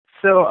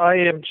So I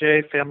am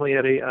Jay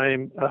Famiglietti.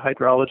 I'm a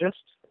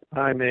hydrologist.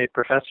 I'm a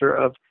professor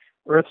of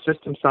Earth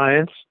System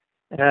Science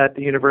at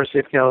the University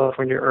of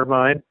California,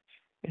 Irvine,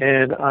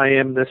 and I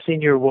am the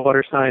senior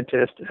water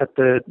scientist at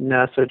the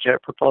NASA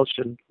Jet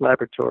Propulsion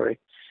Laboratory.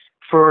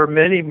 For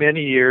many,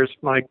 many years,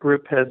 my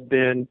group has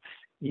been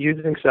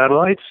using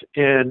satellites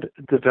and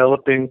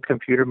developing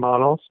computer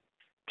models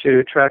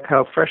to track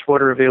how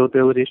freshwater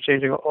availability is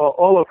changing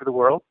all over the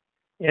world.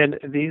 And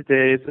these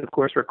days, of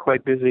course, we're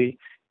quite busy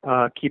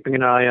keeping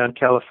an eye on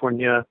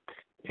California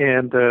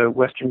and the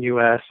western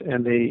U.S.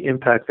 and the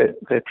impact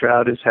that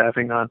drought is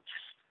having on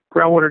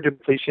groundwater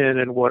depletion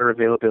and water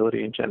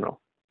availability in general.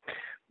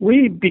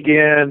 We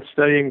began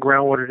studying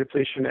groundwater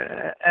depletion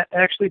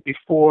actually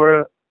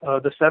before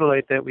the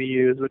satellite that we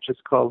use, which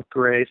is called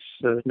GRACE,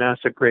 the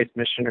NASA GRACE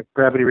mission, or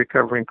Gravity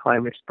Recovery and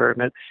Climate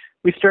Experiment.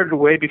 We started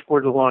way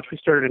before the launch. We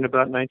started in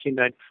about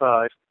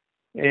 1995,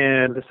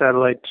 and the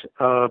satellite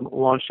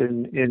launched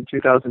in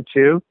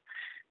 2002.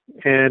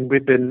 And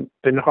we've been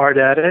hard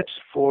at it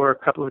for a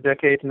couple of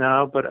decades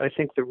now. But I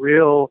think the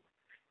real,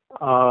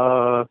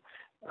 the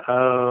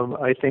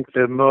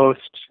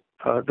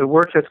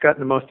work that's gotten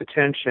the most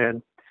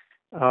attention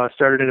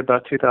started in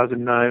about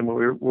 2009, when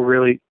we were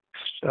really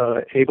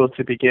able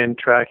to begin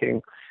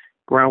tracking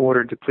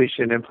groundwater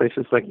depletion in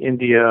places like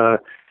India,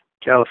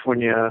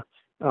 California,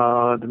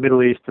 the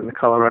Middle East, and the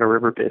Colorado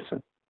River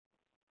Basin.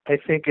 I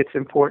think it's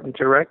important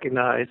to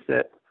recognize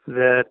that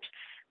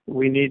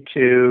we need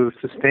to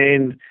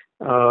sustain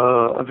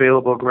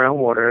available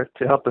groundwater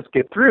to help us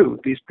get through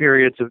these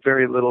periods of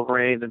very little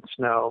rain and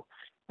snow.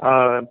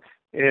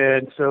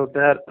 And so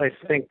that, I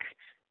think,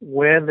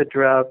 when the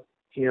drought,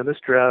 this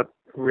drought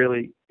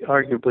really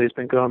arguably has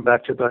been going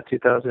back to about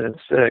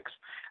 2006.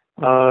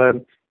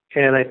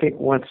 And I think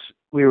once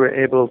we were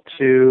able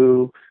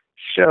to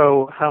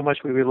show how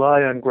much we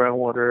rely on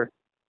groundwater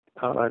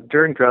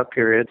during drought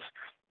periods,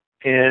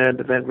 and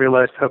then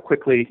realized how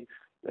quickly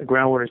the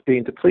groundwater is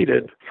being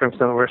depleted from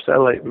some of our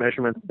satellite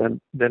measurements, then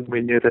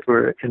we knew that we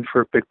were in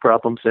for big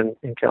problems in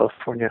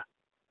California.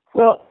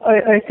 Well,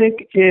 I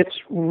think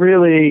it's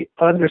really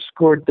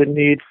underscored the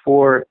need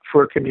for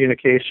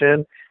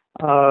communication.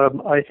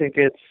 I think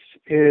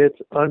it's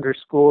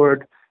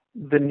underscored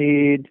the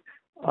need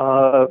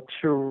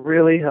to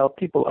really help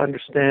people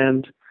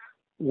understand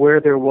where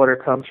their water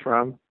comes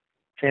from,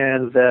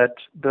 and that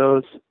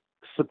those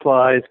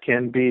supplies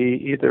can be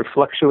either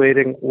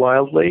fluctuating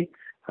wildly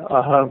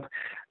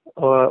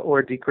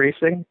or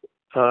decreasing,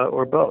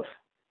 or both.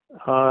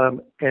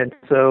 And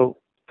so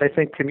I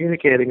think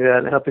communicating that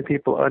and helping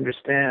people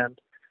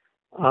understand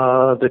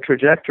the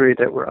trajectory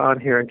that we're on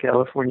here in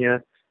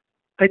California,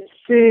 I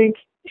think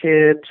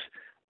it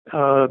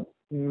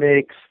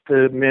makes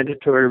the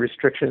mandatory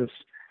restrictions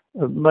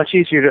much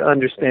easier to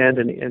understand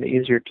and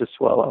easier to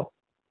swallow.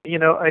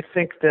 I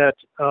think that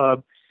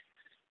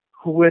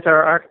with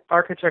our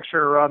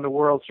architecture around the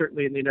world,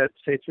 certainly in the United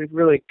States, we've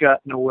really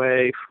gotten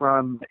away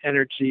from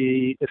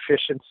energy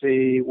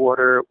efficiency,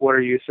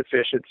 water use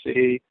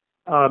efficiency,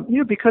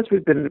 because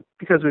we've been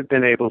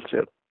able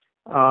to.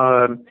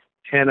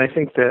 And I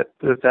think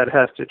that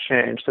has to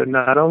change. So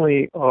not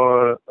only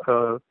I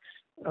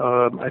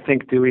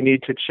think do we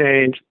need to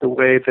change the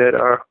way that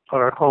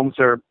our homes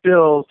are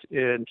built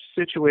and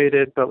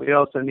situated, but we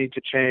also need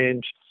to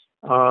change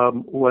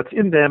what's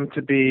in them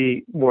to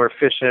be more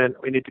efficient.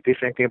 We need to be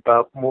thinking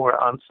about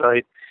more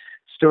on-site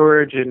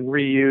storage and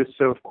reuse.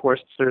 So of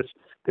course there's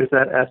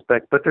that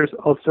aspect, but there's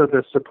also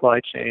the supply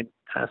chain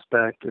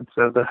aspect. And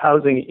so the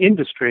housing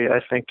industry,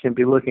 I think, can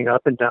be looking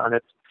up and down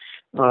its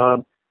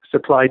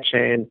supply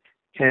chain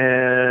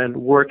and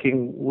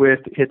working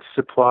with its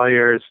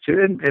suppliers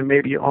and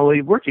maybe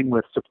only working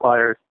with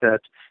suppliers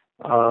that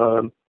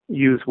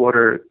use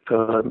water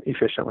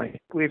efficiently.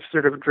 We've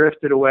sort of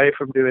drifted away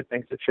from doing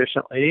things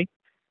efficiently,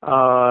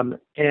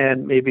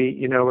 and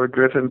maybe we're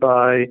driven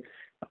by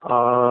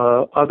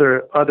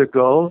other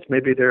goals.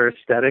 Maybe they're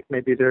aesthetic,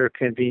 maybe they're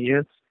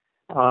convenience.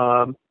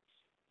 And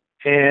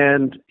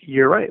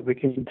you're right, we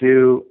can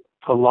do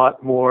a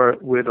lot more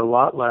with a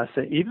lot less.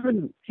 And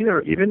even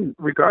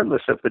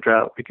regardless of the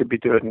drought, we could be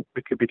doing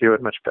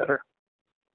much better.